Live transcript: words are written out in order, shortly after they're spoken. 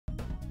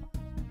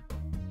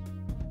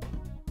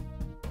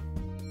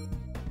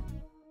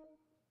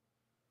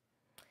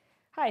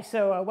Hi,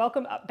 so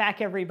welcome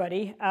back,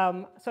 everybody.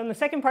 So in the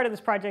second part of this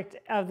project,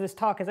 of this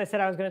talk, as I said,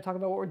 I was going to talk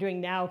about what we're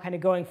doing now, kind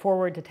of going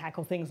forward to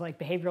tackle things like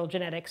behavioral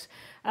genetics.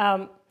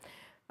 Oh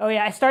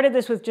yeah, I started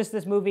this with just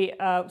this movie.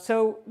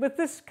 So with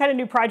this kind of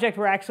new project,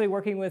 we're actually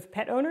working with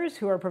pet owners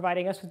who are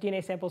providing us with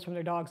DNA samples from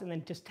their dogs and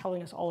then just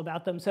telling us all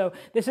about them. So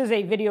this is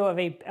a video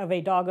of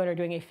a dog owner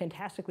doing a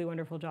fantastically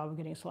wonderful job of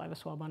getting a saliva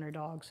swab on her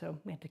dog. So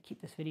we have to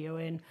keep this video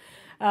in.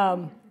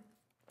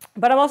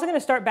 But I'm also going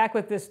to start back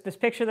with this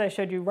picture that I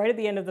showed you right at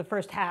the end of the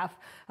first half,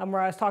 where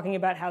I was talking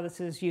about how this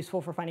is useful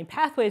for finding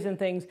pathways and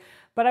things.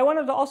 But I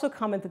wanted to also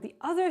comment that the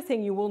other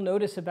thing you will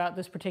notice about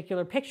this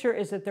particular picture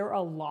is that there are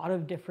a lot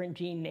of different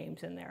gene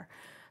names in there.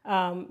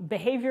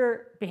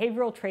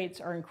 Behavioral traits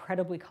are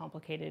incredibly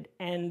complicated,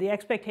 and the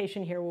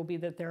expectation here will be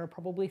that there are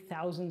probably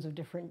thousands of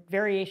different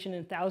variation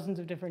and thousands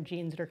of different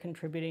genes that are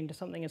contributing to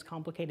something as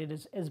complicated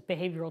as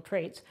behavioral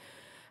traits.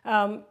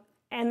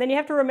 And then you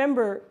have to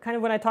remember, kind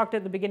of when I talked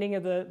at the beginning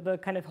of the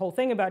kind of whole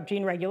thing about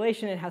gene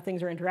regulation and how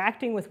things are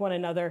interacting with one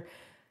another,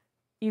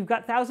 you've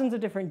got thousands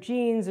of different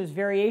genes, there's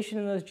variation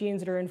in those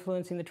genes that are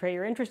influencing the trait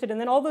you're interested in,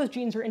 and then all those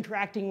genes are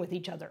interacting with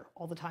each other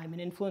all the time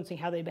and influencing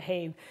how they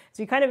behave.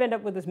 So you kind of end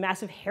up with this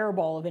massive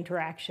hairball of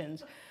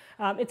interactions.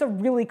 It's a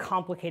really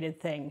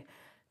complicated thing.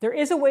 There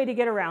is a way to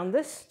get around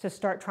this, to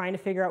start trying to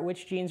figure out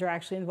which genes are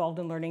actually involved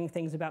in learning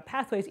things about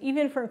pathways,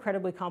 even for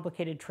incredibly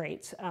complicated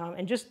traits.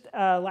 And just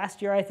last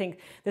year, I think,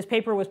 this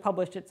paper was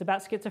published. It's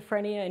about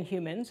schizophrenia in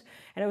humans.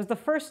 And it was the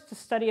first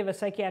study of a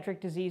psychiatric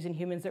disease in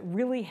humans that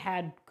really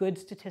had good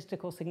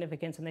statistical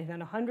significance. And they found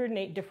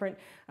 108 different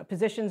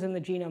positions in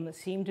the genome that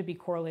seemed to be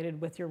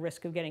correlated with your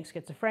risk of getting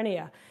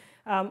schizophrenia.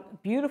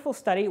 Beautiful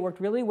study, it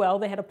worked really well.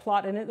 They had a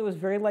plot in it that was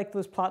very like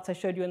those plots I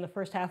showed you in the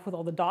first half with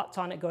all the dots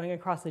on it going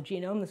across the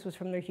genome. This was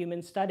from their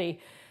human study.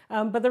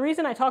 But the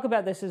reason I talk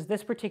about this is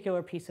this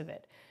particular piece of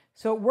it.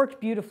 So it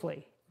worked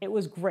beautifully. It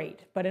was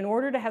great. But in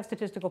order to have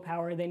statistical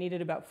power, they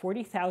needed about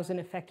 40,000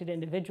 affected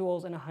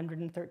individuals and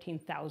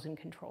 113,000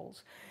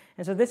 controls.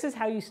 And so this is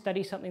how you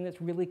study something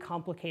that's really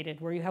complicated,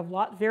 where you have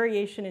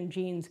variation in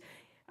genes,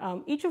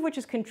 each of which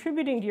is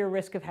contributing to your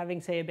risk of having,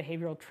 say, a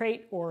behavioral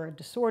trait or a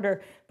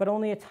disorder, but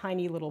only a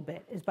tiny little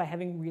bit, is by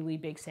having really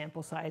big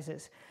sample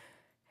sizes.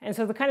 And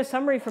so the kind of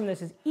summary from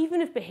this is, even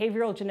if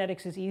behavioral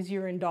genetics is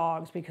easier in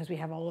dogs because we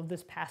have all of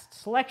this past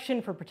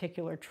selection for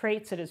particular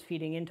traits that is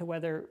feeding into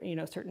whether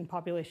certain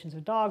populations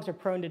of dogs are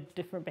prone to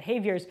different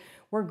behaviors,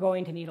 we're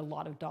going to need a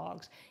lot of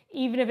dogs.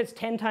 Even if it's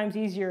 10 times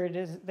easier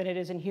than it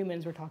is in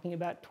humans, we're talking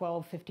about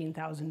 12,000,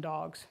 15,000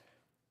 dogs.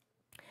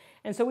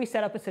 And so we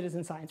set up a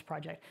citizen science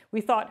project.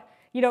 We thought,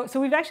 so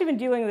we've actually been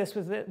dealing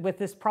with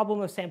this problem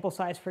of sample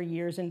size for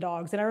years in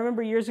dogs. And I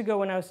remember years ago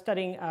when I was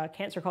studying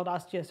cancer called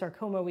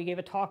osteosarcoma, we gave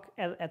a talk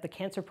at the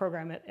cancer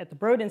program at the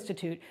Broad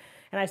Institute.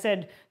 And I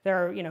said,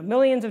 there are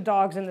millions of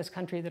dogs in this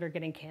country that are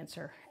getting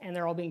cancer, and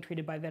they're all being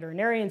treated by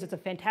veterinarians. It's a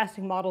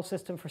fantastic model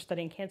system for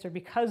studying cancer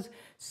because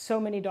so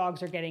many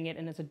dogs are getting it,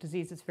 and it's a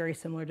disease that's very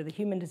similar to the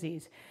human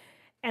disease.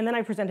 And then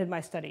I presented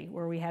my study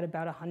where we had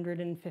about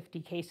 150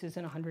 cases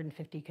and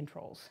 150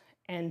 controls.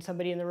 And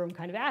somebody in the room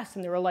kind of asked,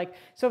 and they were like,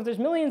 so if there's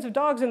millions of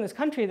dogs in this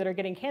country that are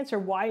getting cancer,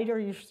 why are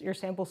your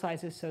sample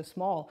sizes so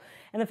small?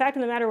 And the fact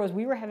of the matter was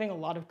we were having a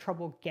lot of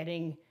trouble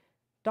getting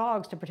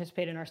dogs to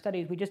participate in our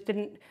studies.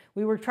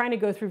 We were trying to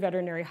go through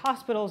veterinary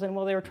hospitals, and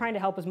while they were trying to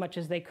help as much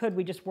as they could,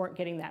 we just weren't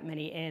getting that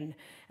many in.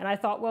 And I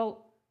thought,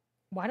 well,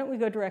 why don't we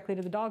go directly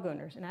to the dog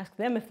owners and ask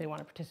them if they want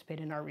to participate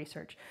in our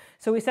research?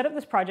 So we set up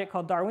this project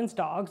called Darwin's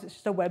Dogs. It's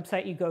just a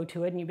website. You go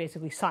to it and you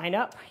basically sign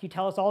up. You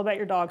tell us all about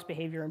your dog's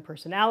behavior and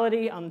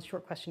personality on the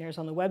short questionnaires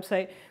on the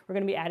website. We're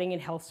going to be adding in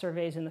health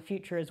surveys in the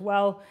future as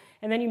well.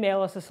 And then you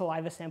mail us a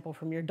saliva sample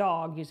from your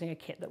dog using a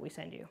kit that we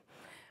send you.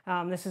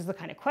 This is the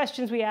kind of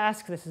questions we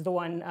ask. This is the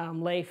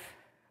one Leif.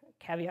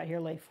 Caveat here,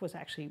 Leif was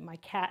actually my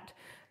cat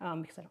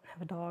because I don't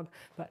have a dog.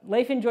 But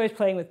Leif enjoys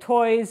playing with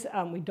toys.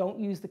 We don't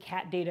use the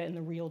cat data in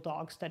the real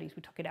dog studies.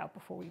 We took it out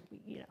before we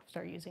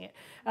started using it.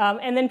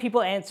 And then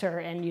people answer,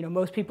 and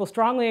most people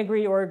strongly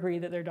agree or agree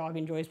that their dog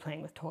enjoys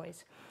playing with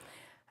toys.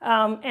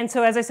 And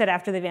so, as I said,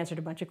 after they've answered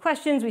a bunch of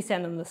questions, we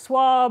send them the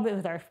swab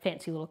with our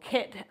fancy little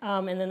kit,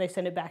 and then they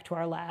send it back to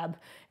our lab.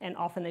 And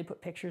often they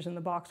put pictures in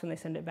the box when they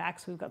send it back,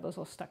 so we've got those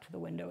all stuck to the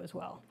window as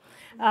well.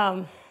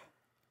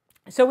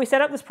 So we set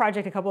up this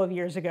project a couple of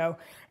years ago,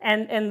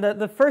 and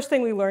the first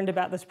thing we learned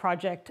about this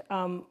project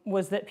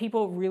was that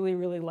people really,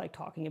 really like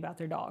talking about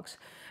their dogs.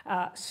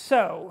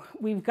 So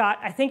we've got,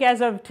 I think as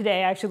of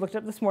today, I actually looked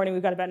up this morning,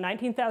 we've got about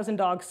 19,000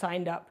 dogs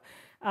signed up,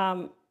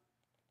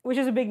 which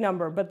is a big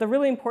number, but the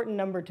really important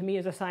number to me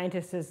as a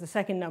scientist is the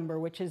second number,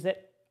 which is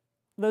that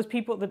those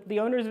people, the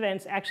owners of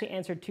events actually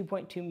answered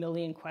 2.2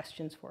 million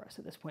questions for us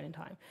at this point in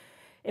time.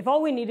 If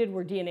all we needed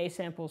were DNA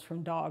samples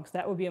from dogs,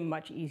 that would be a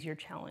much easier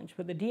challenge.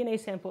 But the DNA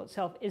sample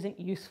itself isn't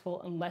useful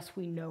unless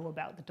we know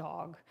about the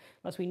dog,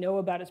 unless we know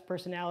about its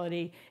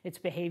personality, its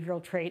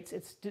behavioral traits,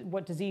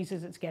 what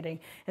diseases it's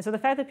getting. And so the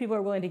fact that people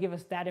are willing to give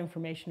us that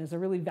information is a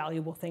really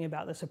valuable thing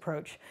about this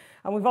approach.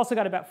 We've also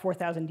got about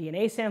 4,000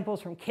 DNA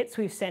samples from kits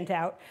we've sent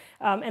out.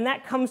 And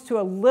that comes to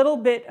a little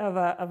bit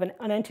of an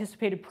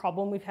unanticipated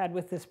problem we've had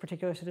with this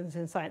particular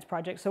citizen science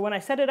project. So when I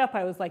set it up,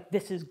 I was like,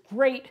 this is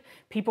great.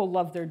 People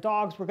love their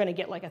dogs. We're going to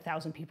get like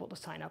 1,000 people to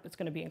sign up. It's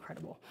going to be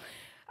incredible.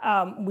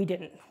 We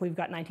didn't. We've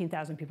got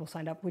 19,000 people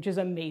signed up, which is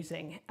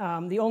amazing.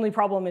 The only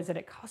problem is that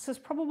it costs us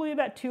probably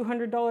about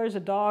 $200 a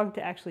dog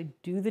to actually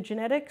do the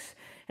genetics.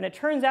 And it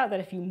turns out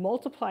that if you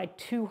multiply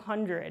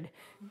 200,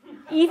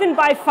 even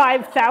by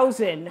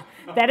 5,000,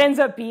 that ends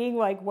up being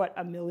like, what,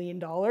 $1 million,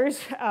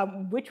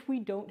 which we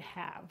don't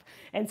have.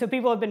 And so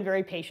people have been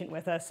very patient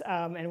with us,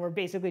 and we're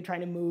basically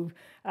trying to move.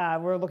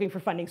 We're looking for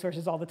funding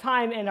sources all the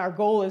time, and our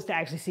goal is to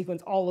actually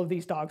sequence all of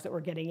these dogs that we're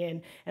getting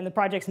in. And the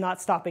project's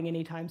not stopping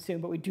anytime soon,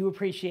 but we do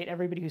appreciate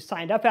everybody who's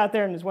signed up out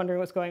there and is wondering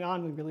what's going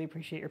on. We really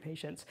appreciate your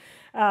patience.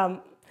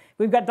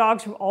 We've got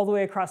dogs from all the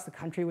way across the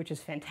country, which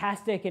is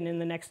fantastic. And in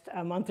the next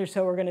month or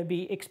so, we're going to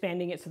be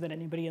expanding it so that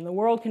anybody in the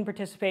world can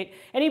participate.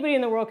 Anybody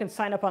in the world can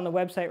sign up on the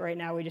website right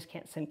now. We just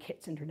can't send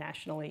kits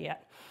internationally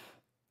yet.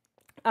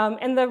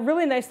 And the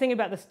really nice thing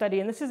about the study,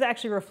 and this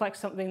actually reflects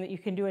something that you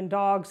can do in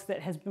dogs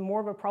that has been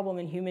more of a problem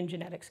in human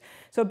genetics.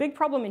 So a big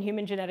problem in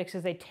human genetics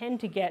is they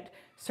tend to get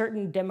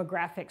certain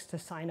demographics to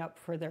sign up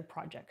for their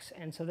projects.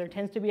 And so there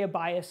tends to be a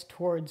bias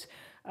towards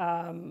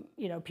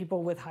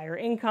people with higher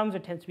incomes.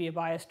 There tends to be a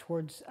bias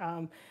towards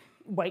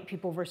white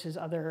people versus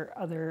other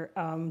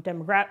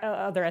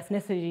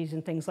ethnicities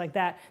and things like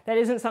that. That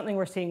isn't something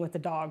we're seeing with the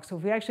dogs. So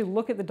if we actually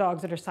look at the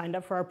dogs that are signed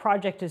up for our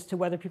project as to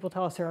whether people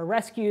tell us they're a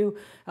rescue,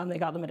 they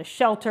got them at a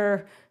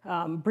shelter,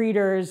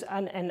 breeders,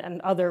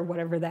 and other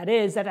whatever that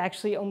is, that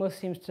actually almost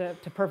seems to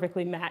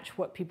perfectly match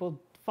what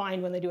people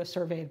find when they do a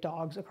survey of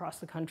dogs across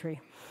the country.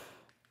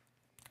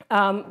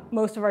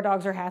 Most of our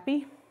dogs are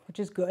happy, which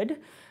is good.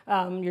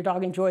 Your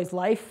dog enjoys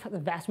life. The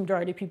vast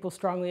majority of people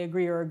strongly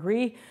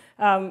agree.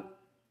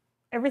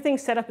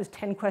 Everything's set up as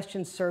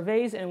 10-question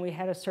surveys, and we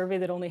had a survey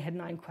that only had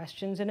 9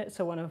 questions in it.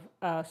 So one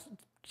of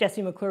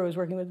Jesse McClure, who was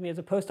working with me as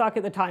a postdoc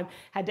at the time,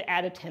 had to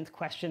add a 10th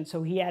question.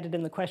 So he added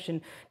in the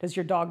question, does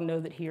your dog know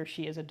that he or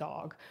she is a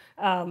dog?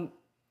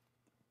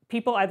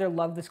 People either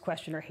love this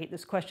question or hate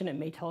this question. It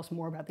may tell us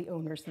more about the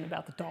owners than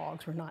about the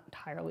dogs. We're not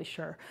entirely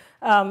sure.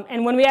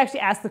 And when we actually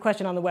ask the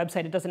question on the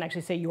website, it doesn't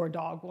actually say your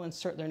dog. We'll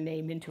insert their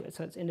name into it,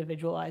 so it's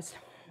individualized.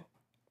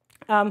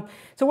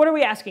 So what are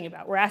we asking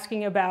about? We're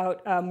asking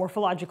about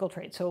morphological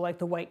traits, so like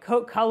the white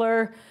coat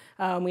color.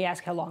 We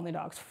ask how long the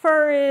dog's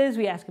fur is.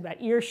 We ask about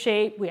ear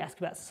shape. We ask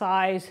about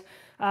size.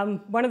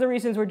 One of the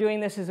reasons we're doing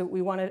this is that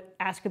we want to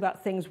ask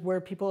about things where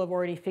people have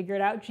already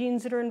figured out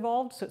genes that are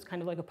involved, so it's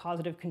kind of like a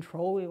positive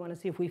control. We want to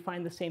see if we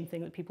find the same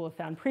thing that people have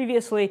found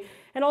previously,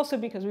 and also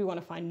because we want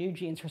to find new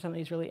genes for some of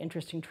these really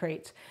interesting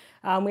traits.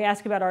 We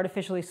ask about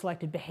artificially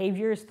selected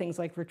behaviors, things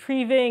like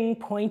retrieving,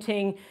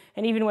 pointing,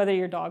 and even whether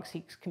your dog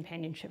seeks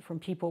companionship from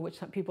people, which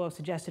some people have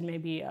suggested may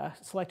be a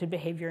selected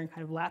behavior in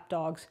kind of lap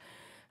dogs.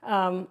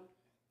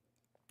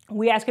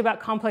 We ask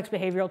about complex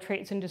behavioral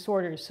traits and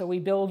disorders, so we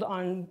build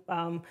on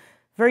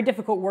very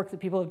difficult work that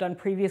people have done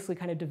previously,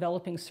 kind of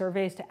developing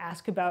surveys to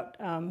ask about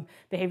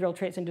behavioral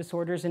traits and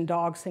disorders in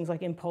dogs, things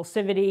like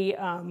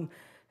impulsivity,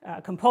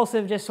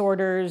 compulsive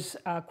disorders,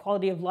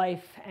 quality of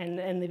life,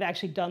 and they've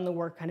actually done the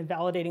work kind of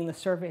validating the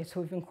survey, so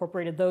we've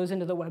incorporated those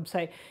into the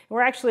website. And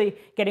we're actually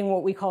getting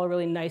what we call a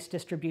really nice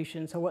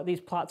distribution. So what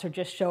these plots are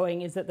just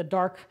showing is that the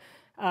dark,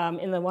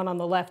 in the one on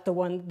the left,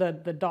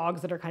 the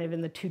dogs that are kind of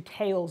in the 2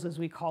 tails, as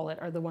we call it,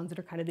 are the ones that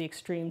are kind of the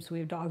extremes. So we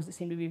have dogs that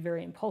seem to be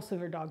very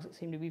impulsive or dogs that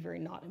seem to be very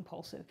not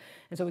impulsive.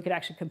 And so we could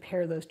actually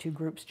compare those 2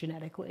 groups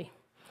genetically.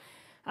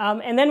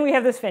 And then we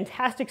have this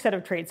fantastic set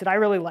of traits that I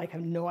really like. I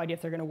have no idea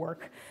if they're going to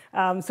work.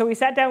 So we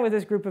sat down with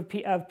this group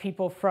of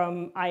people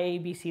from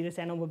IABC, this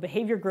animal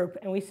behavior group,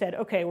 and we said,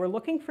 okay, we're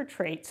looking for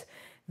traits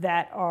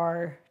that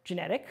are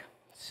genetic.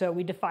 So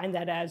we defined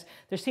that as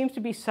there seems to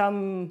be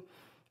some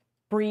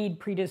breed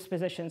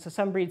predisposition. So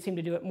some breeds seem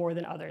to do it more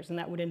than others, and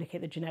that would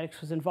indicate that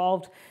genetics was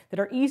involved, that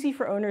are easy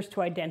for owners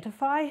to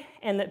identify,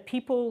 and that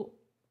people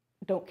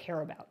don't care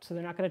about. So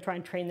they're not going to try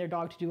and train their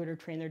dog to do it or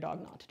train their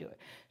dog not to do it.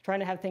 Trying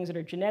to have things that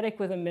are genetic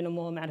with a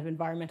minimal amount of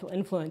environmental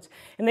influence.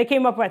 And they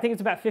came up with, I think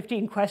it's about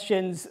 15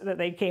 questions that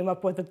they came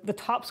up with. The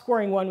top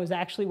scoring one was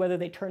actually whether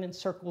they turn in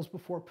circles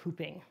before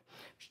pooping.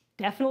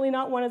 Definitely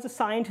not one as a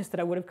scientist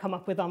that I would have come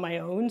up with on my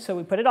own, so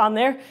we put it on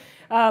there.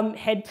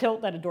 Head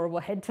tilt, that adorable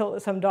head tilt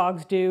that some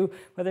dogs do,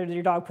 whether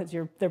your dog puts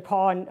their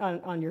paw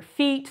on your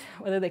feet,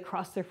 whether they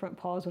cross their front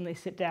paws when they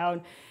sit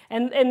down.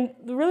 And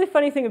the really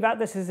funny thing about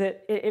this is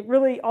that it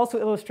really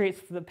also illustrates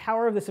the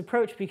power of this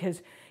approach,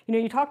 because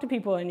you talk to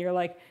people and you're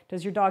like,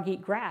 does your dog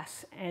eat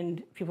grass?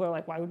 And people are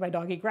like, why would my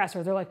dog eat grass?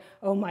 Or they're like,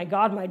 oh my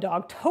God, my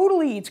dog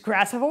totally eats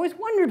grass. I've always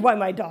wondered why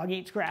my dog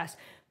eats grass.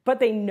 but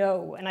they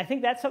know. And I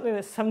think that's something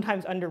that's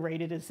sometimes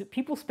underrated, is that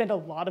people spend a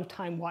lot of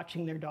time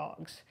watching their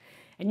dogs.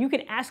 And you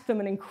can ask them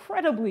an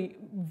incredibly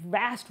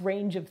vast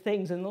range of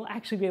things, and they'll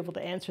actually be able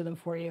to answer them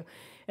for you.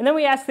 And then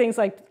we ask things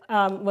like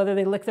whether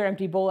they lick their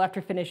empty bowl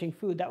after finishing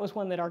food. That was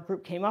one that our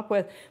group came up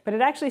with, but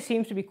it actually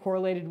seems to be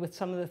correlated with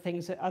some of the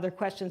things that other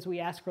questions we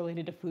ask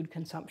related to food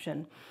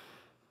consumption.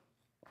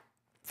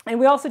 And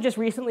we also just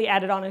recently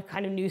added on a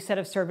kind of new set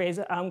of surveys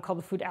called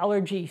the food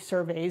allergy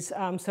surveys.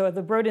 So at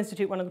the Broad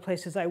Institute, one of the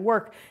places I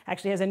work,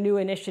 actually has a new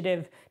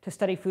initiative to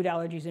study food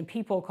allergies in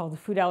people called the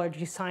Food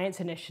Allergy Science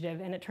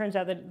Initiative. And it turns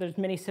out that there's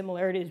many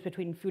similarities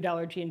between food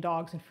allergy in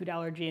dogs and food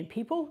allergy in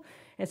people.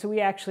 And so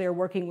we actually are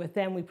working with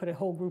them. We put a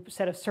whole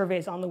set of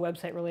surveys on the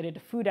website related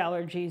to food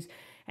allergies.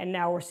 And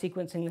now we're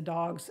sequencing the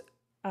dogs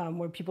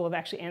where people have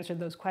actually answered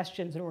those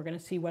questions. And we're going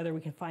to see whether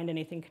we can find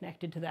anything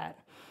connected to that.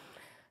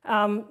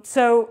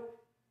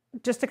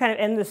 Just to kind of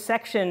end this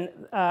section,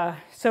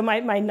 so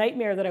my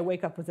nightmare that I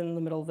wake up with in the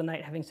middle of the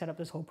night having set up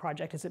this whole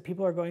project is that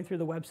people are going through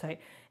the website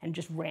and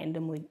just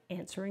randomly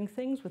answering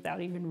things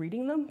without even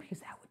reading them, because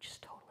that would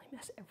just totally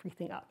mess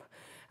everything up.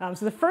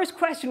 So the first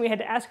question we had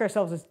to ask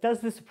ourselves is,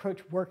 does this approach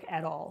work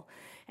at all?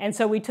 And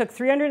so we took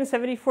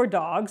 374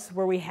 dogs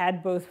where we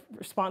had both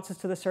responses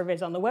to the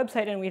surveys on the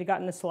website and we had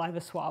gotten a saliva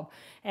swab,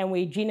 and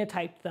we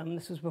genotyped them.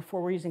 This was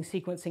before we're using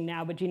sequencing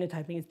now, but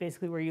genotyping is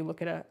basically where you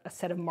look at a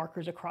set of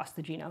markers across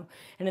the genome.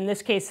 And in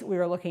this case, we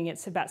were looking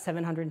at about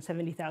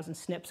 770,000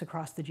 SNPs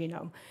across the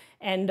genome.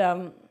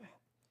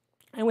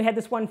 And we had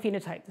this one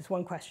phenotype, this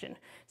one question.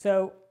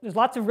 So there's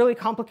lots of really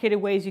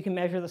complicated ways you can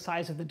measure the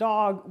size of the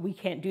dog. We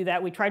can't do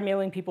that. We tried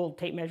mailing people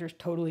tape measures,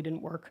 totally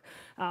didn't work.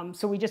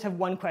 So we just have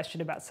one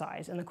question about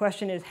size. And the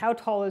question is, how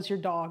tall is your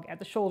dog at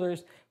the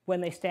shoulders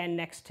when they stand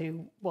next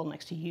to, well,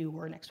 next to you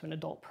or next to an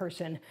adult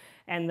person?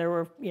 And there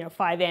were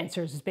 5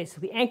 answers. It's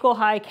basically ankle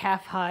high,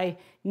 calf high,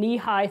 knee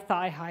high,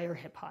 thigh high, or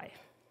hip high.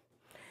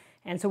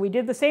 And so we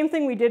did the same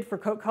thing we did for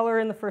coat color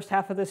in the first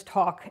half of this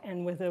talk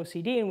and with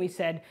OCD, and we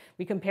said,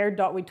 we compared,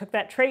 we took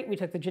that trait, we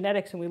took the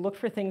genetics, and we looked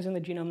for things in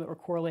the genome that were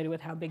correlated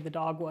with how big the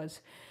dog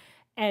was.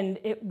 And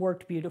it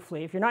worked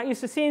beautifully. If you're not used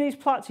to seeing these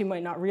plots, you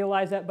might not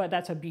realize that, but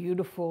that's a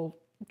beautiful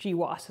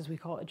GWAS, as we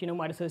call it,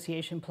 genome-wide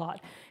association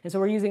plot. And so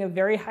we're using a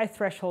very high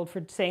threshold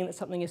for saying that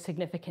something is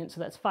significant.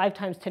 So that's 5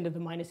 times 10 to the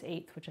minus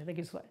 8th, which I think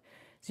is what?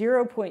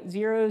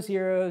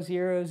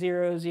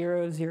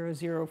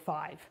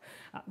 0.0000005,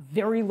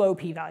 very low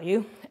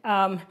p-value,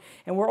 and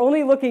we're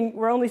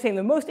only saying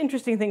the most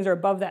interesting things are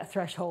above that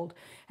threshold.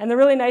 And the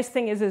really nice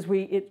thing is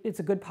it's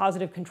a good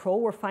positive control.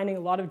 We're finding a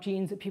lot of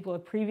genes that people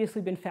have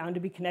previously been found to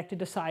be connected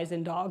to size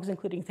in dogs,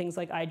 including things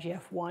like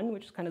IGF-1,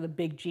 which is kind of the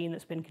big gene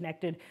that's been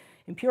connected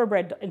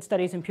in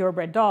studies in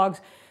purebred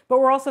dogs. But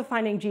we're also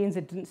finding genes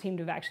that didn't seem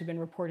to have actually been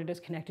reported as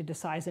connected to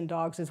size in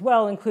dogs as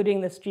well,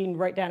 including this gene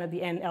right down at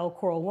the end,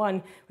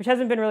 L-CORL1, which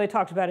hasn't been really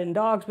talked about in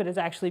dogs, but has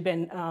actually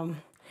been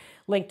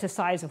linked to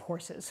size of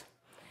horses.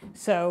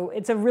 So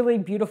it's a really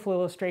beautiful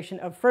illustration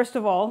of, first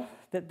of all,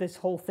 that this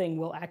whole thing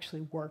will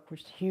actually work,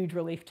 which is a huge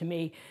relief to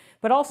me.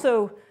 But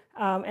also,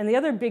 and the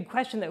other big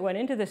question that went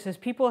into this is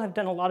people have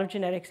done a lot of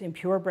genetics in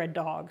purebred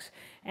dogs.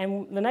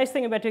 And the nice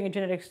thing about doing a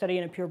genetic study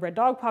in a purebred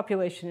dog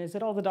population is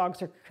that all the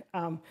dogs are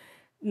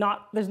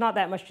there's not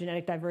that much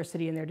genetic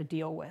diversity in there to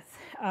deal with.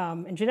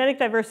 And genetic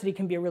diversity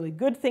can be a really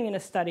good thing in a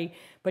study,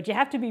 but you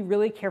have to be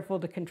really careful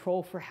to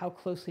control for how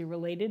closely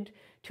related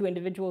two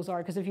individuals are.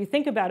 Because if you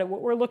think about it,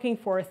 what we're looking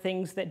for are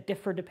things that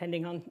differ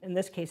depending on, in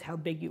this case, how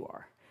big you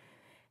are.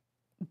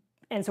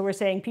 And so we're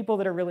saying people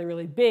that are really,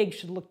 really big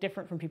should look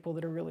different from people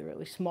that are really,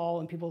 really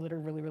small, and people that are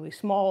really, really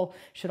small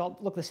should all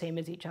look the same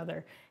as each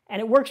other. And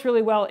it works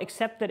really well,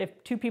 except that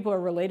if two people are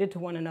related to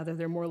one another,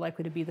 they're more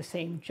likely to be the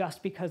same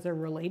just because they're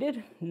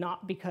related,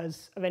 not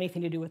because of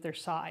anything to do with their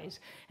size.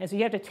 And so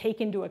you have to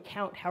take into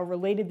account how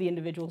related the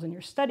individuals in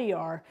your study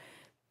are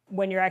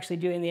when you're actually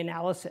doing the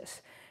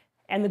analysis.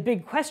 And the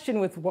big question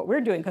with what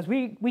we're doing, because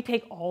we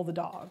take all the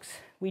dogs.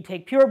 We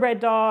take purebred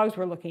dogs,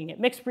 we're looking at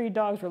mixed breed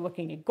dogs, we're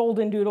looking at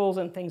golden doodles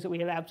and things that we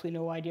have absolutely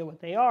no idea what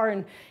they are,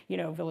 and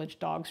village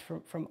dogs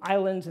from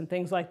islands and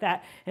things like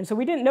that. And so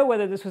we didn't know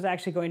whether this was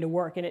actually going to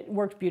work, and it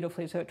worked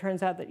beautifully. So it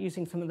turns out that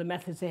using some of the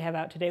methods they have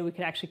out today, we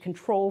could actually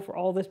control for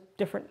all the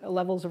different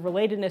levels of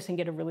relatedness and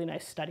get a really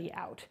nice study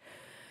out.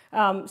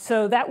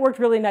 So that worked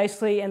really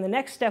nicely, and the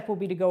next step will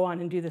be to go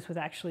on and do this with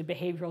actually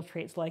behavioral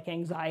traits like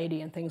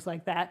anxiety and things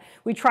like that.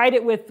 We tried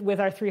it with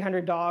our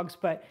 300 dogs,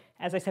 but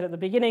as I said at the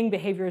beginning,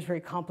 behavior is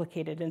very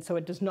complicated, and so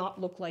it does not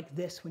look like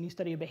this when you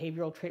study a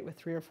behavioral trait with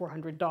 300 or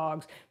 400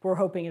 dogs. But we're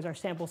hoping as our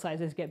sample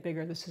sizes get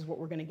bigger, this is what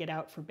we're going to get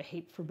out for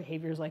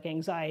behaviors like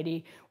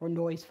anxiety or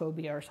noise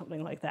phobia or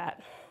something like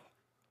that.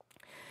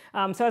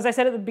 So as I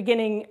said at the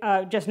beginning,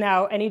 just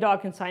now, any dog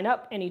can sign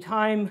up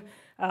anytime.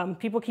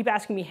 People keep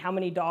asking me how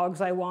many dogs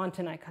I want,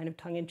 and I kind of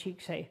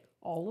tongue-in-cheek say,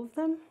 all of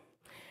them.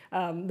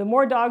 The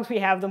more dogs we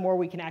have, the more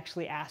we can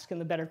actually ask and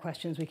the better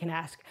questions we can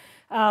ask.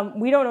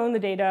 We don't own the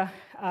data.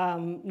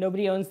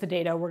 Nobody owns the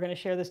data. We're going to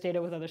share this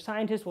data with other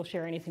scientists. We'll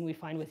share anything we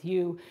find with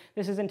you.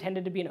 This is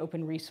intended to be an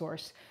open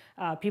resource.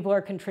 People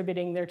are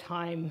contributing their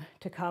time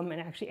to come and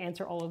actually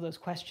answer all of those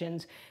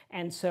questions.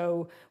 And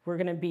so we're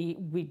going to be,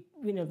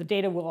 the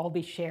data will all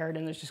be shared,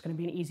 and there's just going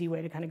to be an easy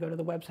way to kind of go to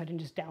the website and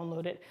just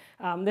download it.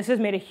 This has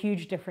made a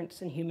huge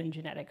difference in human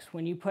genetics.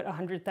 When you put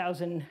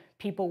 100,000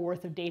 people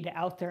worth of data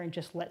out there and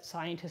just let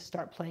scientists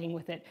start playing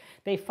with it,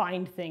 they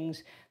find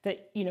things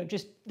that,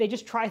 they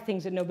just try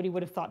things that nobody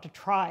would have thought to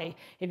try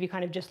if you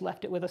kind of just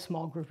left it with a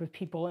small group of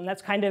people. And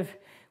that's kind of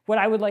what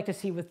I would like to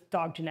see with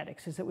dog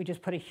genetics, is that we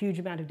just put a huge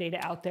amount of data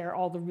out there.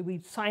 All the really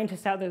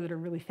scientists out there that are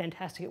really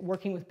fantastic at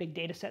working with big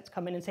data sets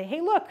come in and say, hey,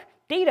 look,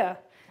 data.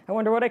 I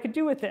wonder what I could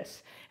do with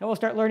this. And we'll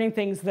start learning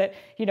things that,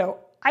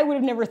 I would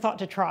have never thought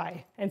to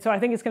try. And so I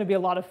think it's going to be a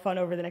lot of fun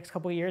over the next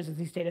couple of years as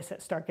these data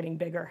sets start getting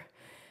bigger.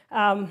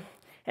 And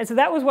so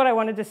that was what I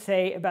wanted to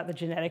say about the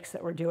genetics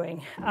that we're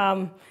doing.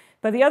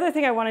 But the other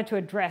thing I wanted to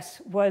address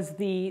was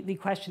the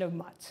question of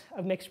mutts,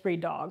 of mixed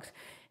breed dogs.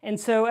 And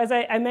so as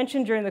I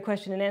mentioned during the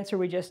question and answer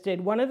we just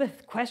did, one of the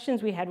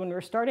questions we had when we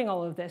were starting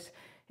all of this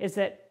is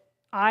that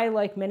I,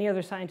 like many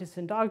other scientists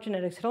in dog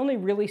genetics, had only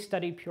really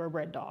studied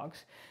purebred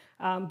dogs.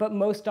 But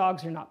most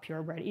dogs are not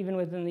purebred. Even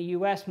within the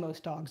US,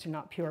 most dogs are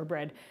not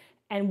purebred.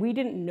 And we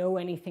didn't know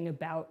anything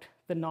about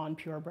the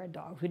non-purebred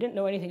dogs. We didn't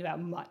know anything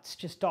about mutts,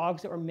 just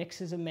dogs that were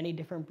mixes of many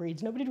different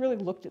breeds. Nobody really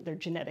looked at their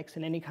genetics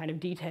in any kind of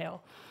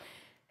detail.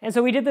 And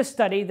so we did this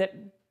study that,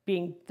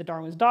 being the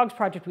Darwin's Dogs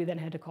Project, we then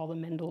had to call the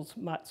Mendel's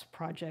Mutts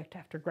Project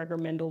after Gregor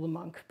Mendel the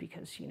monk,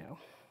 because,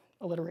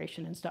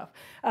 alliteration and stuff.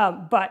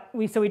 So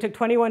we took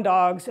 21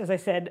 dogs, as I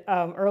said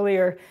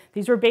earlier.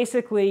 These were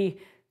basically,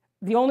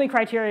 the only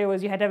criteria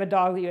was you had to have a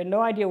dog that you had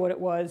no idea what it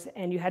was,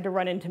 and you had to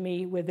run into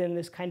me within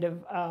this kind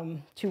of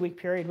 2-week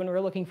period when we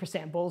were looking for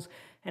samples.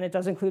 And it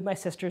does include my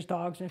sister's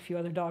dogs and a few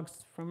other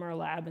dogs from our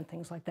lab and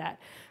things like that.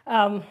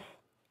 And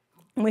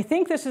we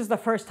think this is the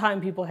first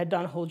time people had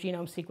done whole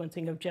genome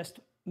sequencing of just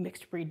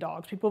mixed breed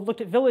dogs. People have looked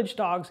at village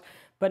dogs,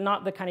 but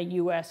not the kind of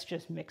US,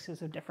 just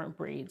mixes of different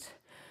breeds.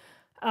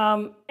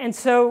 And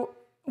so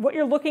what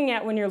you're looking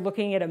at when you're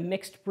looking at a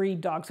mixed breed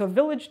dog, so a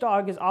village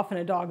dog is often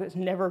a dog that's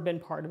never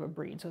been part of a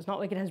breed. So it's not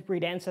like it has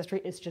breed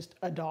ancestry, it's just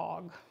a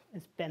dog.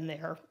 It's been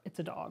there, it's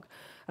a dog.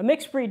 A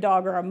mixed breed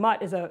dog, or a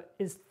mutt,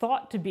 is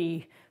thought to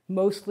be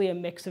mostly a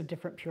mix of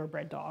different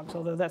purebred dogs,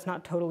 although that's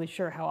not totally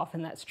sure how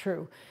often that's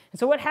true. And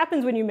so what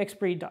happens when you mix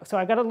breed dogs? So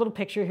I've got a little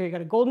picture here. You've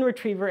got a golden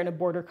retriever and a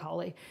border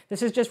collie.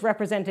 This is just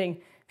representing,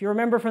 if you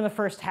remember from the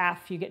first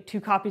half, you get 2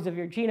 copies of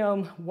your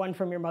genome, one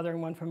from your mother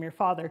and one from your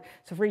father.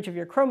 So for each of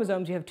your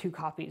chromosomes, you have 2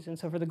 copies. And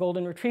so for the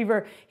golden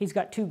retriever, he's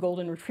got 2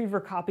 golden retriever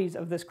copies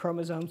of this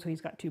chromosome, so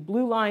he's got 2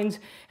 blue lines.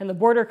 And the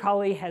border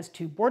collie has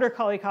 2 border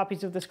collie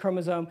copies of this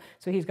chromosome,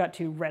 so he's got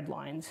 2 red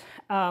lines.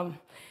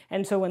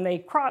 And so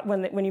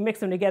when you mix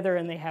them together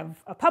and they have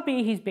a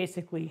puppy, he's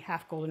basically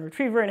half golden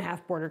retriever and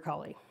half border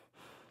collie.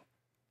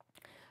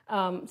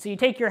 So you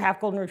take your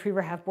half golden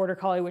retriever, half border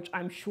collie, which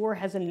I'm sure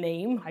has a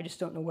name, I just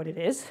don't know what it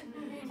is,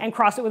 and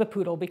cross it with a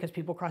poodle, because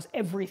people cross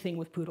everything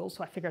with poodles,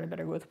 so I figured I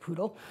better go with a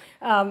poodle.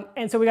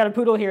 And so we got a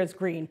poodle here, it's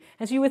green.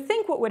 And so you would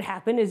think what would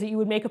happen is that you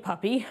would make a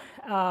puppy,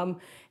 and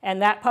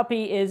that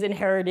puppy is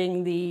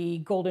inheriting the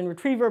golden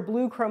retriever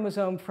blue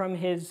chromosome from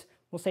his,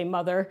 we'll say,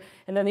 mother,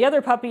 and then the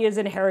other puppy is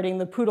inheriting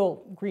the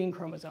poodle green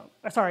chromosome,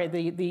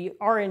 the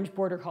orange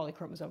border collie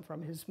chromosome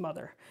from his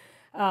mother.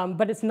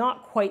 But it's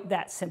not quite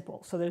that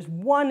simple. So there's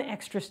one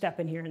extra step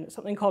in here, and it's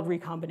something called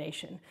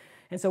recombination.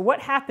 And so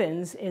what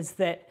happens is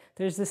that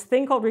there's this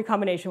thing called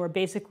recombination where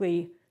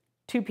basically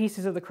 2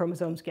 pieces of the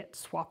chromosomes get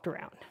swapped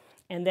around.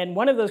 And then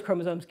one of those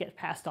chromosomes gets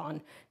passed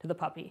on to the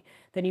puppy.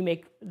 Then you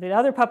make the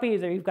other puppy,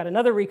 you've got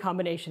another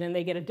recombination, and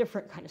they get a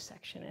different kind of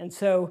section. And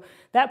so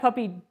that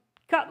puppy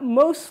got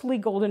mostly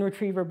golden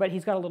retriever, but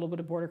he's got a little bit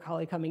of border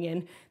collie coming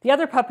in. The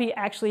other puppy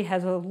actually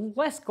has a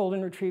less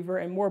golden retriever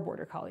and more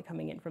border collie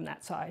coming in from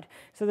that side.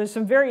 So there's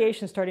some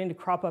variation starting to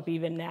crop up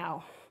even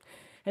now.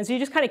 And so you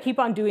just kind of keep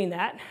on doing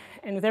that.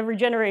 And with every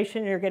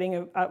generation, you're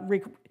getting,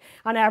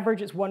 on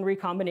average, it's 1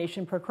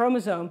 recombination per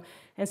chromosome.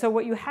 And so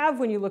what you have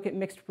when you look at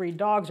mixed breed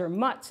dogs or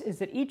mutts is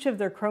that each of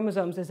their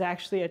chromosomes is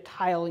actually a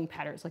tiling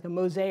pattern. It's like a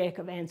mosaic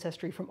of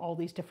ancestry from all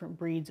these different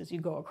breeds as you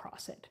go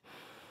across it.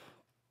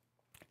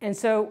 And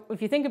so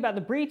if you think about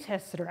the breed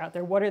tests that are out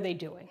there, what are they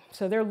doing?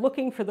 So they're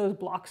looking for those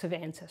blocks of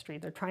ancestry.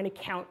 They're trying to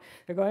count.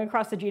 They're going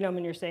across the genome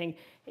and you're saying,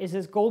 is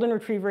this golden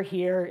retriever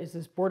here? Is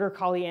this border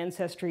collie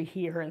ancestry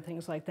here? And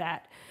things like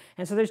that.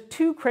 And so there's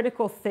 2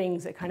 critical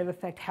things that kind of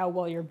affect how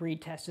well your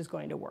breed test is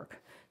going to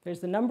work. There's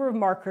the number of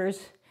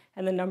markers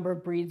and the number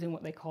of breeds in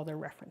what they call their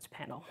reference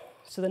panel.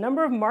 So the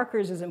number of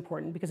markers is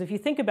important because if you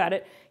think about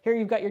it, here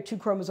you've got your 2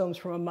 chromosomes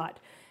from a mutt.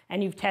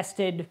 And you've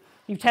tested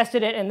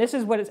it, and this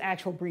is what its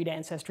actual breed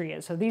ancestry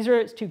is. So these are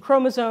its 2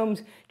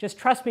 chromosomes. Just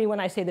trust me when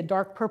I say the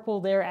dark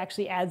purple there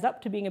actually adds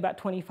up to being about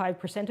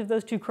 25% of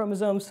those 2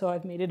 chromosomes, so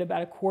I've made it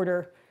about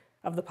 1/4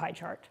 of the pie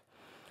chart.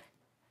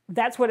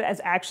 That's what is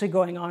actually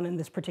going on in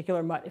this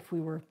particular mutt if we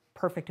were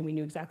perfect and we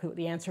knew exactly what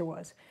the answer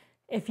was.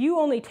 If you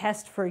only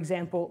test, for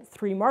example,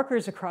 3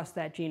 markers across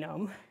that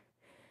genome,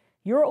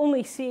 you're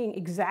only seeing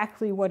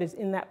exactly what is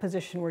in that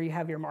position where you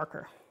have your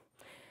marker.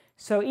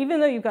 So even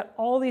though you've got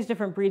all these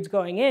different breeds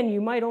going in, you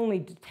might only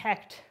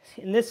detect,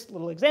 in this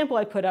little example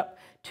I put up,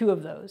 2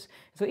 of those.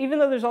 So even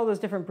though there's all those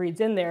different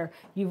breeds in there,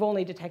 you've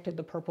only detected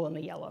the purple and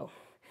the yellow.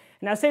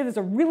 Now say there's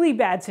a really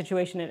bad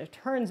situation and it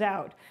turns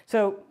out,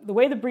 so the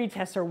way the breed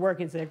tests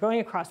work is they're going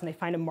across and they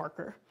find a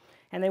marker.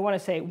 And they want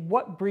to say,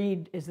 what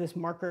breed is this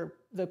marker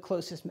the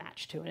closest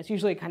match to? And it's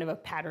usually kind of a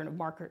pattern of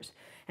markers.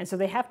 And so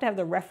they have to have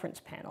the reference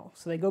panel.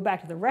 So they go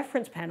back to the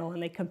reference panel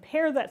and they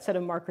compare that set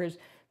of markers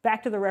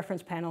back to the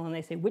reference panel and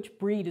they say, which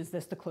breed is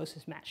this the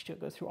closest match to?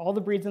 It goes through all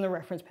the breeds in the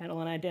reference panel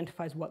and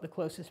identifies what the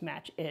closest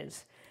match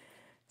is.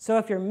 So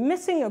if you're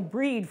missing a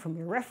breed from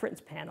your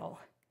reference panel,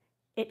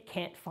 it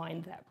can't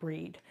find that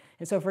breed.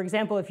 And so for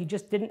example, if you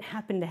just didn't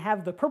happen to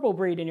have the purple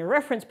breed in your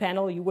reference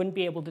panel, you wouldn't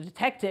be able to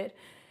detect it.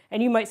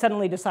 And you might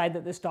suddenly decide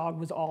that this dog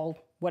was all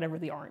whatever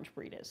the orange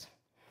breed is.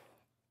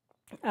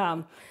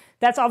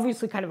 That's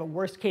obviously kind of a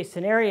worst case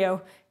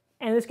scenario.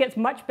 And this gets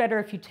much better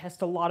if you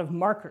test a lot of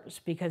markers,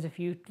 because if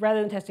you,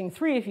 rather than testing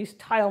 3, if you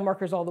tile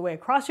markers all the way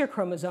across your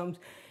chromosomes,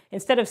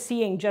 instead of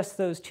seeing just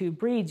those 2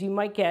 breeds, you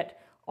might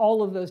get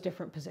all of those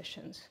different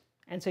positions.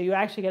 And so you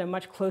actually get a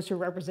much closer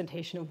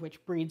representation of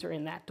which breeds are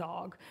in that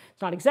dog.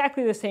 It's not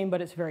exactly the same,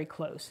 but it's very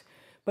close.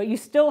 But you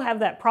still have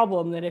that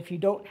problem that if you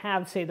don't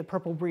have, say, the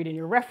purple breed in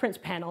your reference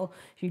panel,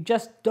 if you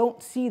just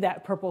don't see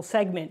that purple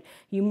segment,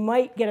 you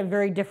might get a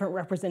very different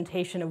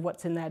representation of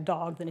what's in that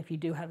dog than if you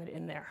do have it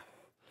in there.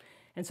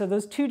 And so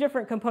those 2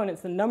 different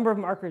components, the number of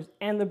markers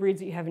and the breeds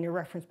that you have in your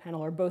reference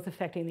panel, are both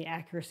affecting the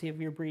accuracy of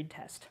your breed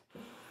test.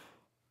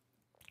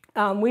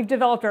 We've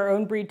developed our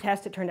own breed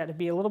test. It turned out to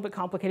be a little bit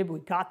complicated, but we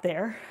got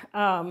there.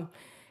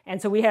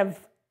 And so we have,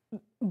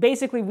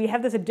 basically, we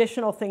have this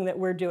additional thing that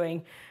we're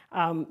doing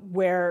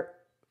where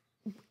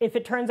if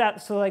it turns out,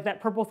 so like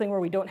that purple thing where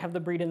we don't have the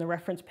breed in the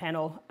reference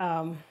panel,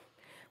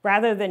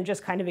 rather than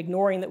just kind of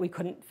ignoring that we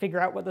couldn't figure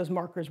out what those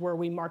markers were,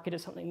 we mark it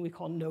as something we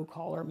call no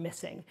call or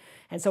missing.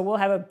 And so we'll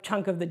have a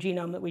chunk of the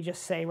genome that we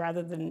just say,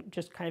 rather than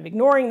just kind of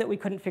ignoring that we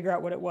couldn't figure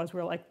out what it was,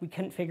 we're like, we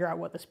couldn't figure out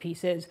what this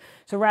piece is.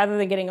 So rather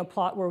than getting a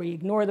plot where we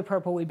ignore the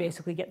purple, we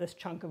basically get this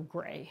chunk of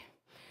gray.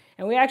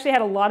 And we actually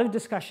had a lot of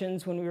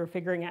discussions when we were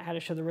figuring out how to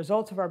show the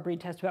results of our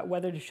breed test about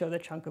whether to show the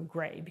chunk of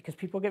gray, because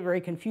people get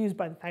very confused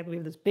by the fact that we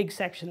have this big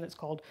section that's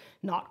called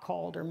not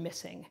called or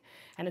missing.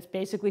 And it's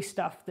basically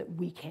stuff that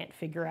we can't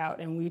figure out.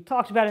 And we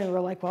talked about it and we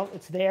were like, well,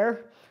 it's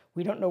there.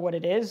 We don't know what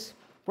it is.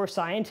 We're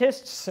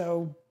scientists,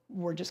 so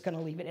we're just going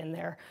to leave it in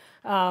there.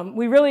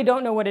 We really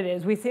don't know what it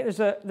is. We think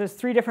there's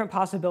 3 different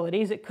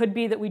possibilities. It could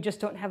be that we just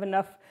don't have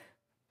enough.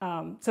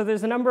 So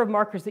there's a number of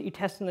markers that you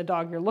test in the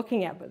dog you're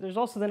looking at, but there's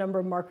also the number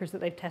of markers that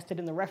they've tested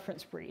in the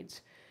reference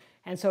breeds.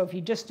 And so if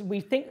you just, we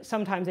think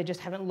sometimes they just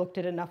haven't looked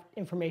at enough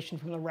information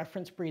from the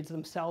reference breeds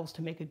themselves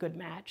to make a good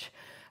match.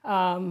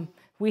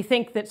 We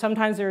think that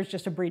sometimes there's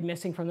just a breed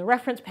missing from the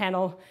reference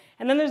panel.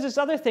 And then there's this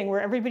other thing where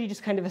everybody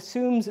just kind of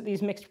assumes that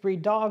these mixed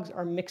breed dogs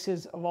are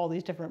mixes of all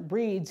these different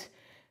breeds,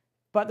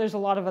 but there's a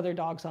lot of other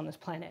dogs on this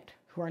planet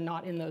who are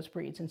not in those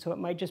breeds. And so it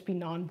might just be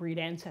non-breed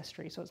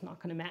ancestry, so it's not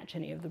going to match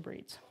any of the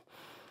breeds.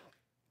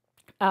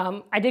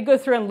 I did go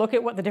through and look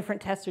at what the different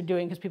tests are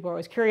doing because people are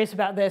always curious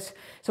about this.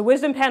 So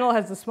Wisdom Panel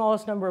has the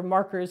smallest number of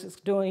markers. It's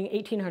doing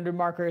 1,800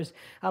 markers,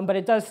 but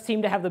it does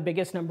seem to have the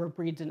biggest number of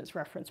breeds in its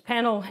reference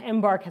panel.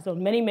 SPARCS has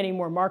many, many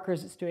more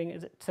markers. It's doing,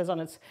 as it says on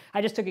its,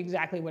 I just took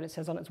exactly what it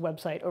says on its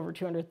website, over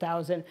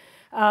 200,000.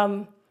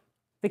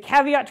 The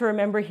caveat to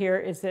remember here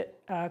is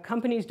that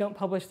companies don't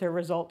publish their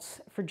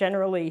results for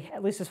generally,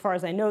 at least as far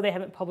as I know, they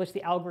haven't published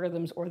the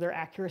algorithms or their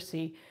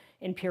accuracy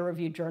in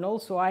peer-reviewed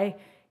journals. So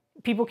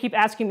people keep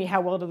asking me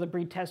how well do the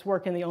breed tests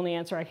work, and the only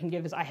answer I can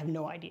give is I have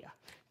no idea,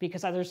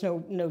 because there's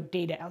no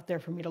data out there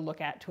for me to look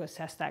at to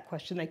assess that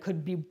question. They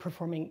could be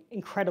performing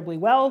incredibly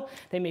well.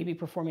 They may be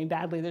performing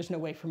badly. There's no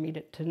way for me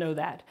to know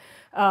that.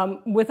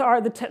 With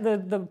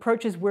the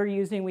approaches we're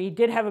using, we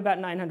did have about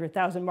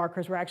 900,000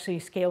 markers. We're actually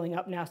scaling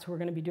up now, so we're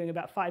going to be doing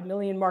about 5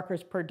 million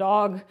markers per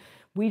dog.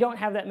 We don't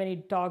have that many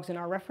dogs in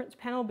our reference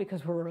panel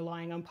because we're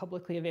relying on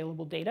publicly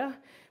available data,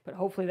 but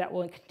hopefully that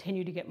will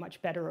continue to get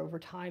much better over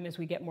time as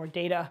we get more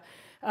data.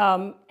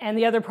 And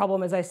the other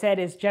problem, as I said,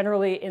 is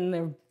generally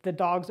in the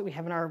dogs that we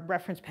have in our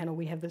reference panel,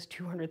 we have this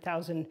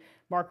 200,000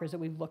 markers that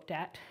we've looked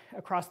at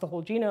across the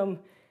whole genome.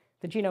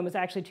 The genome is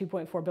actually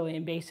 2.4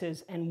 billion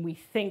bases, and we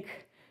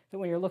think that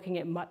when you're looking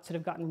at mutts that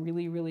have gotten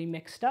really, really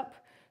mixed up,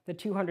 the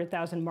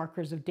 200,000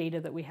 markers of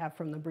data that we have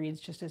from the breeds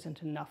just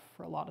isn't enough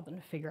for a lot of them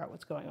to figure out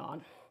what's going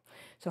on.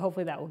 So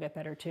hopefully that will get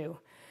better too.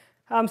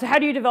 So how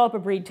do you develop a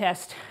breed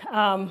test?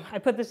 I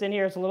put this in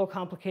here. It's a little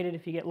complicated.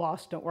 If you get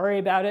lost, don't worry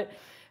about it.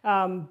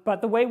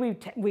 But the way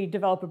we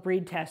develop a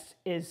breed test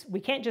is we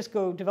can't just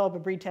go develop a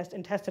breed test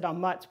and test it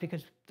on mutts,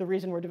 because the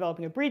reason we're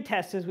developing a breed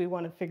test is we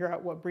want to figure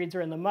out what breeds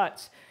are in the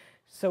mutts.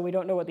 So we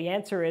don't know what the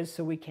answer is,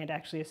 so we can't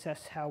actually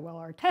assess how well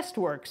our test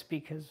works,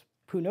 because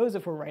who knows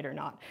if we're right or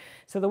not.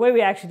 So the way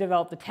we actually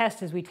develop the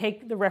test is we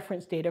take the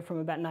reference data from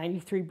about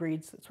 93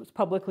 breeds, that's what's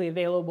publicly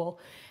available,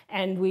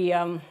 and we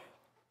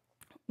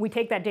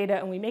take that data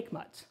and we make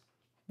mutts.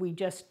 We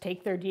just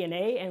take their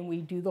DNA and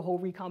we do the whole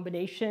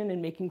recombination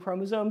and making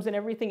chromosomes and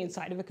everything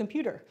inside of a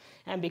computer.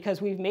 And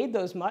because we've made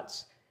those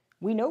mutts,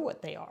 we know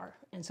what they are.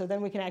 And so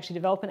then we can actually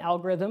develop an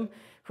algorithm.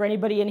 For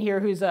anybody in here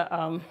who's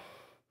a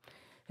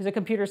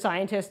computer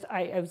scientist,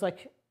 I was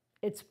like,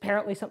 it's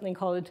apparently something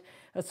called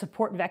a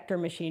support vector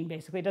machine,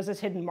 basically. It does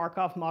this hidden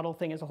Markov model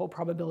thing as a whole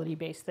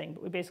probability-based thing.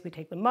 But we basically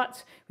take the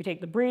mutts, we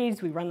take the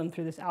breeds, we run them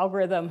through this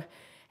algorithm.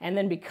 And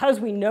then because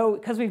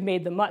we've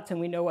made the mutts and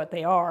we know what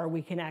they are,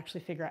 we can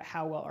actually figure out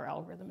how well our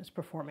algorithm is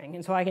performing.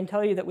 And so I can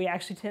tell you that we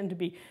actually tend to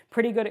be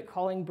pretty good at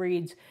calling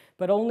breeds,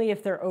 but only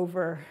if they're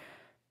over,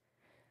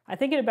 I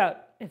think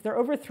if they're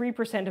over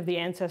 3% of the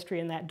ancestry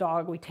in that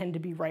dog, we tend to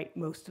be right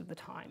most of the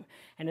time.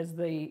 And as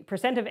the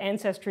percent of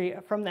ancestry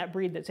from that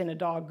breed that's in a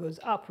dog goes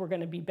up, we're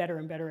going to be better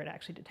and better at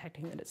actually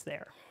detecting that it's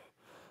there.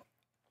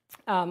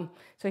 So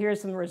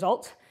here's some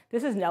results.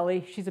 This is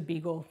Nellie. She's a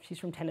beagle. She's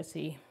from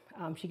Tennessee.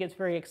 She gets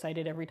very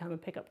excited every time a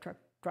pickup truck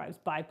drives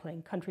by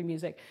playing country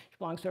music. She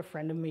belongs to a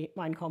friend of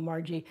mine called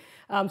Margie.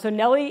 So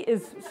Nellie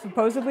is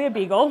supposedly a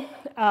beagle.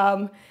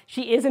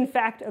 She is in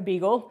fact a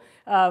beagle.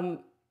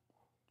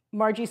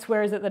 Margie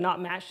swears that the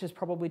not matched is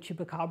probably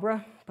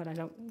chupacabra, but I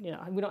don't,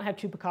 we don't have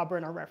chupacabra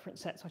in our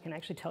reference set, so I can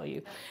actually tell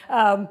you.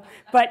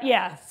 But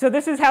yeah, so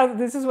this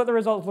is what the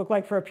results look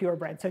like for a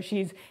purebred. So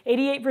she's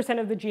 88%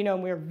 of the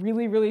genome. We're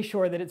really, really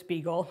sure that it's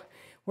beagle.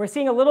 We're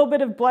seeing a little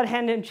bit of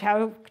bloodhound and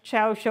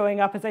chow showing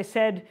up. As I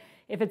said,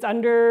 if it's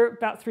under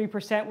about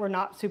 3%, we're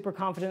not super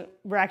confident.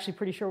 We're actually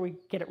pretty sure we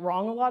get it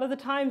wrong a lot of the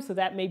time, so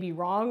that may be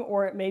wrong,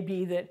 or it may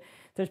be that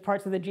there's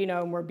parts of the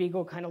genome where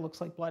beagle kind of looks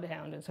like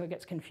bloodhound, and so it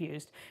gets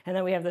confused. And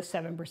then we have the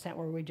 7%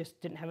 where we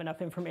just didn't have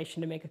enough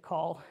information to make a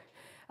call.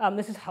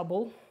 This is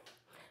Hubble.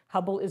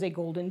 Hubble is a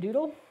golden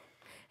doodle.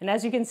 And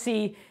as you can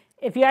see,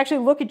 if you actually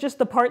look at just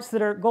the parts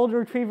that are golden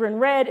retriever in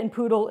red and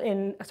poodle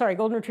in,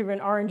 golden retriever in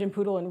orange and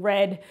poodle in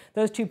red,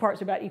 those two parts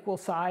are about equal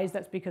size.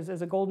 That's because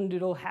there's a golden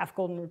doodle, half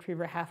golden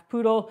retriever, half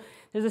poodle.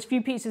 There's a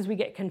few pieces we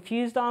get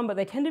confused on, but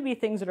they tend to be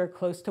things that are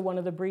close to one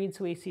of the breeds.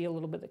 So we see a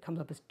little bit that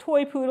comes up as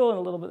toy poodle and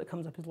a little bit that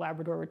comes up as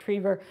Labrador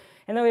retriever.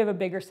 And then we have a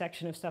bigger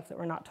section of stuff that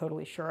we're not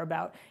totally sure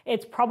about.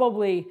 It's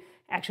probably,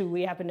 actually,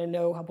 we happen to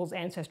know Hubble's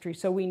ancestry,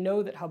 so we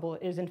know that Hubble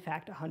is, in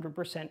fact,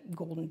 100%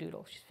 golden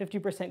doodle. She's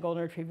 50%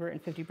 golden retriever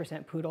and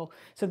 50% poodle.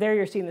 So there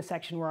you're seeing the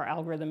section where our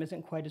algorithm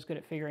isn't quite as good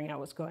at figuring out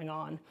what's going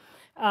on.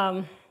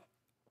 And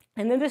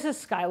then this is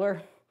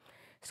Skylar.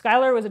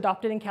 Skylar was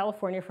adopted in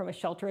California from a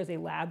shelter as a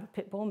lab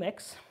pit bull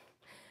mix.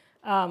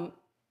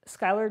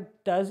 Skylar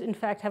does, in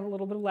fact, have a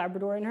little bit of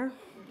Labrador in her.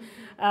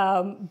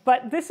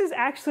 But this is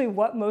actually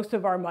what most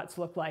of our mutts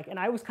look like. And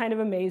I was kind of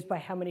amazed by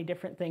how many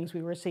different things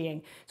we were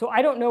seeing. So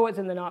I don't know what's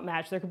in the not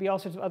match. There could be all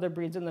sorts of other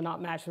breeds in the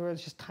not match where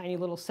it's just tiny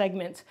little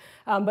segments.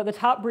 But the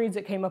top breeds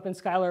that came up in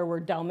Skylar were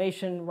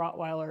Dalmatian,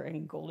 Rottweiler,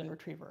 and Golden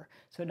Retriever.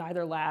 So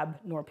neither Lab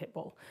nor Pit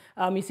Bull.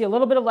 You see a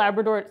little bit of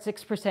Labrador at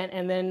 6%,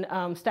 and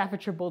then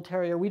Staffordshire Bull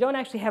Terrier. We don't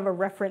actually have a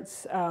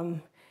reference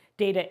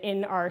data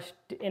in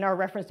our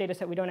reference data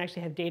set. We don't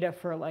actually have data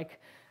for like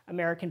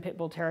American Pit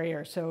Bull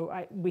Terrier.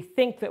 So we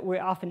think that we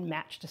often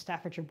match to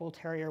Staffordshire Bull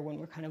Terrier when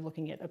we're kind of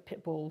looking at a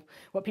Pit Bull,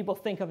 what people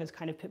think of as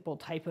kind of Pit Bull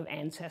type of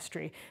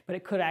ancestry, but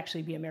it could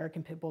actually be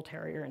American Pit Bull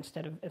Terrier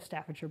instead of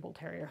Staffordshire Bull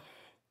Terrier.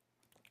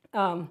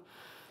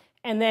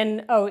 And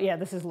then, oh yeah,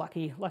 this is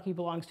Lucky. Lucky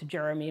belongs to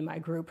Jeremy, my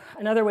group.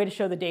 Another way to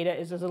show the data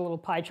is as a little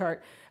pie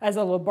chart, as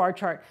a little bar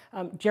chart.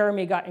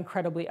 Jeremy got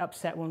incredibly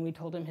upset when we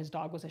told him his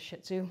dog was a Shih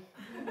Tzu.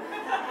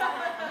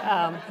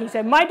 He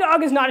said, my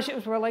dog is not a Shih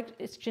Tzu. We're like,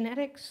 it's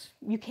genetics.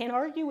 You can't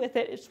argue with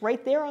it. It's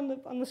right there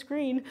on the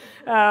screen.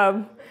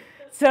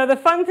 So the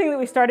fun thing that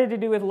we started to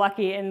do with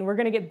Lucky, and we're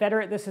going to get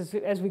better at this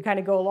as we kind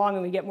of go along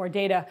and we get more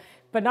data,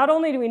 but not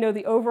only do we know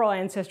the overall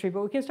ancestry,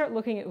 but we can start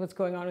looking at what's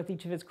going on with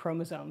each of its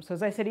chromosomes. So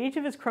as I said, each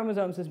of its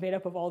chromosomes is made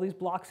up of all these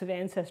blocks of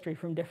ancestry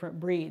from different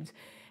breeds.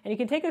 And you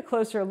can take a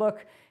closer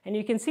look, and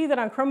you can see that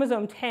on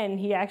chromosome 10,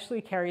 he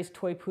actually carries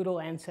toy poodle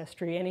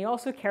ancestry, and he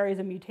also carries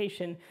a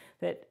mutation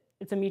that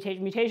it's a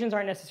mutation. Mutations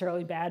aren't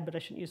necessarily bad, but I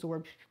shouldn't use the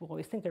word, people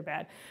always think they're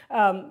bad.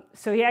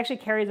 So he actually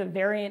carries a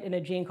variant in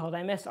a gene called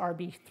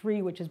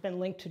MSRB3, which has been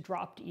linked to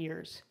dropped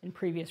ears in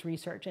previous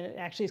research. And it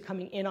actually is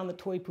coming in on the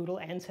toy poodle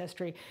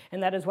ancestry.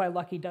 And that is why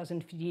Lucky does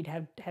indeed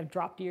have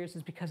dropped ears,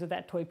 is because of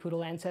that toy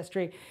poodle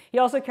ancestry. He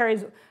also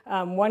carries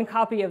one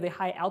copy of the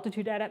high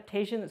altitude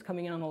adaptation that's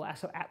coming in on the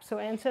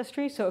Lhasa-Apso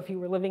ancestry. So if he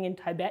were living in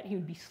Tibet, he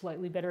would be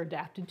slightly better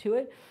adapted to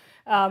it.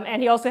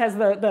 And he also has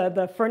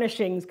the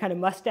furnishings kind of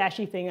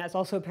mustachy thing that's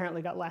also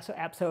apparently got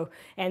Lhasa-Apso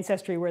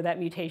ancestry where that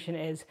mutation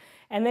is.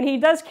 And then he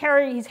does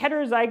carry, he's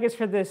heterozygous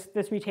for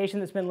this mutation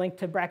that's been linked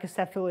to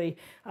brachycephaly,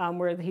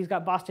 where he's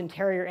got Boston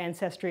Terrier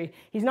ancestry.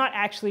 He's not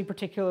actually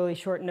particularly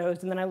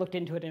short-nosed, and then I looked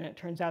into it and it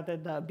turns out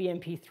that the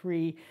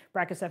BMP3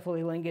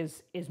 brachycephaly link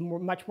is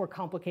much more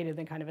complicated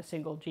than kind of a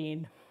single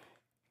gene.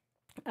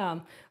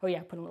 Oh yeah,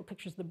 put a little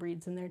pictures of the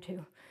breeds in there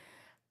too.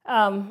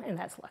 And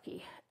that's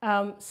Lucky.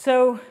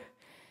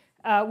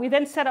 We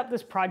then set up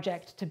this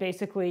project to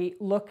basically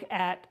look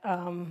at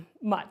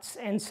mutts.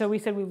 And so we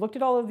said we looked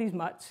at all of these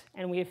mutts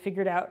and we have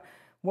figured out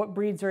what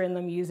breeds are in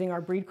them using our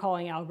breed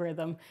calling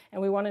algorithm,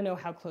 and we want to know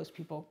how close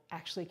people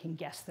actually can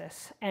guess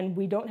this. And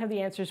we don't have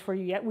the answers for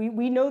you yet.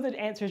 We know the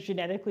answers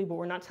genetically, but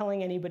we're not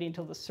telling anybody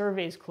until the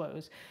surveys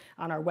close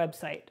on our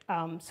website.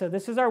 So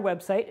this is our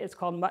website. It's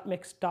called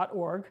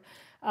muttmix.org.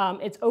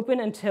 It's open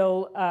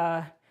until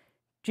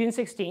June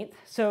 16th.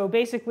 So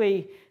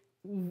basically,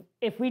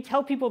 if we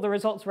tell people the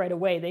results right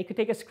away, they could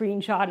take a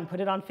screenshot and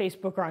put it on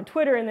Facebook or on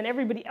Twitter, and then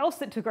everybody else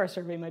that took our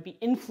survey might be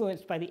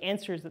influenced by the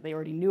answers that they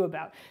already knew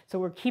about. So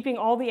we're keeping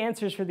all the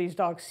answers for these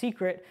dogs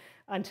secret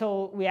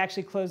until we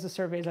actually close the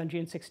surveys on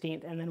June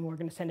 16th, and then we're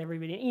going to send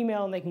everybody an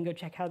email, and they can go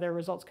check how their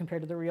results compare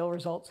to the real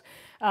results.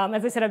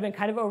 As I said, I've been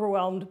kind of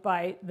overwhelmed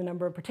by the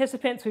number of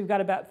participants. We've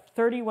got about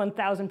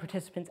 31,000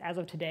 participants as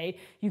of today.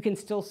 You can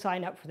still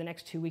sign up for the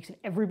next 2 weeks, and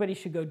everybody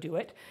should go do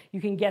it.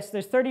 You can guess,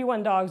 there's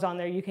 31 dogs on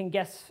there. You can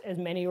guess as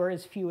many or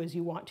as few as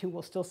you want to.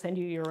 We'll still send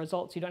you your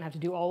results. You don't have to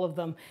do all of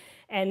them.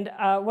 And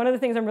one of the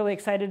things I'm really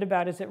excited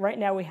about is that right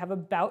now we have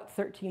about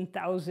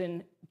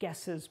 13,000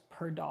 guesses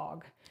per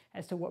dog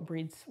as to what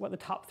the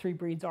top 3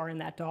 breeds are in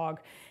that dog.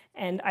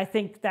 And I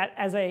think that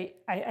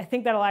I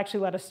think that'll actually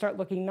let us start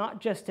looking not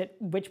just at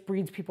which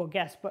breeds people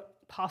guess, but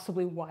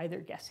possibly why they're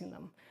guessing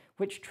them,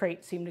 which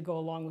traits seem to go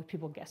along with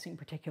people guessing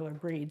particular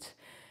breeds.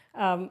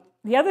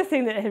 The other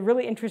thing that had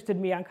really interested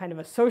me on kind of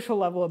a social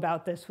level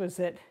about this was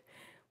that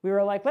we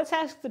were like, let's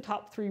ask the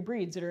top 3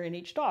 breeds that are in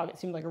each dog. It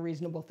seemed like a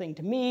reasonable thing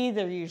to me.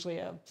 They're usually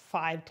a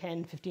 5,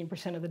 10,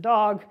 15% of the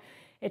dog.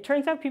 It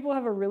turns out people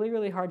have a really,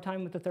 really hard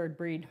time with the 3rd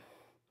breed.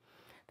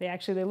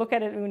 They look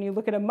at it, and when you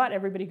look at a mutt,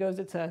 everybody goes,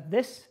 it's a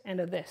this and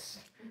a this,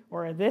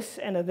 or a this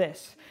and a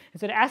this. And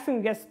so to ask them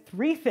to guess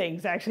 3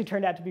 things actually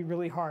turned out to be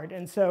really hard.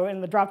 And so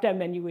in the drop-down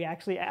menu, we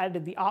actually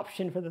added the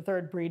option for the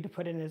 3rd breed to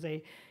put in as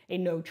a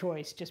no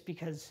choice, just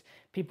because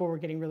people were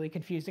getting really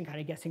confused and kind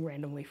of guessing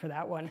randomly for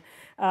that one.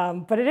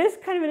 But it is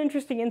kind of an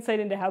interesting insight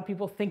into how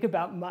people think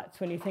about mutts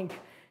when you think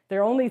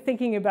they're only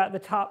thinking about the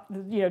top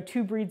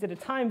 2 breeds at a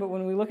time, but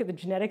when we look at the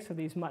genetics of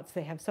these mutts,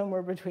 they have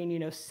somewhere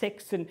between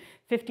 6 and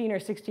 15 or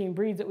 16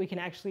 breeds that we can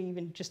actually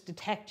even just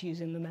detect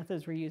using the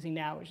methods we're using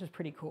now, which is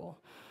pretty cool.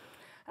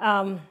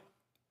 So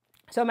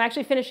I'm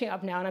actually finishing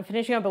up now, and I'm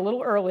finishing up a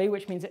little early,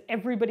 which means that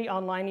everybody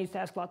online needs to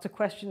ask lots of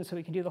questions so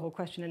we can do the whole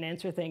question and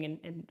answer thing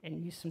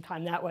and use some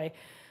time that way.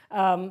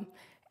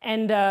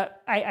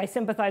 I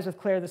sympathize with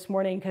Claire this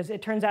morning, because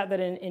it turns out that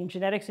in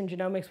genetics and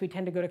genomics, we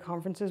tend to go to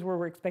conferences where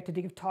we're expected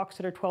to give talks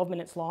that are 12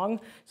 minutes long.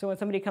 So when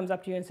somebody comes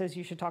up to you and says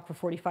you should talk for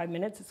 45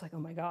 minutes, it's like, oh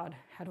my God,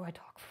 how do I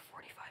talk for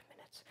 45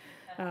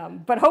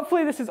 minutes? But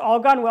hopefully this has all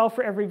gone well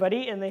for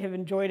everybody, and they have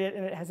enjoyed it,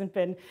 and it hasn't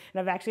been, and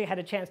I've actually had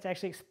a chance to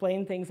actually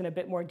explain things in a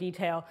bit more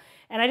detail.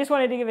 And I just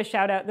wanted to give a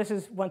shout out. This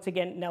is, once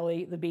again,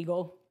 Nellie the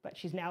Beagle, but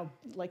she's now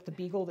like the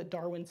beagle that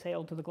Darwin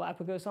sailed to the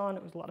Galapagos on.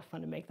 It was a lot of fun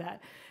to make that.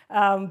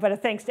 But a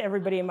thanks to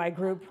everybody in my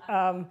group,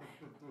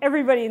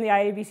 everybody in the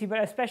IABC,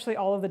 but especially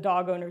all of the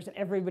dog owners and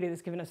everybody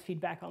that's given us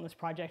feedback on this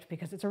project,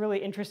 because it's a really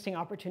interesting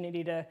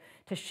opportunity to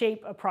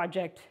shape a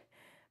project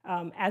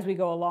as we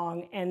go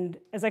along. And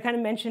as I kind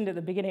of mentioned at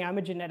the beginning, I'm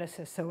a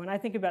geneticist. So when I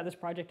think about this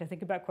project, I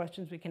think about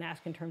questions we can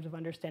ask in terms of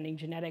understanding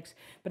genetics.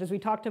 But as we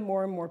talk to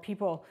more and more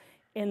people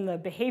in the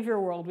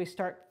behavior world, we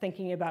start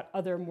thinking about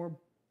other more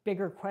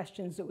bigger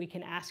questions that we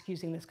can ask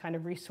using this kind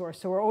of resource.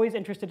 So we're always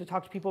interested to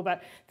talk to people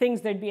about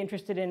things they'd be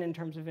interested in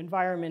terms of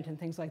environment and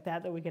things like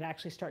that we could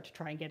actually start to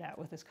try and get at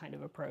with this kind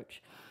of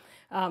approach.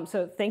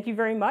 So thank you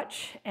very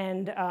much,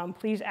 and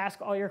please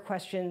ask all your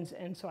questions,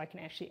 and so I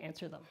can actually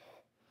answer them.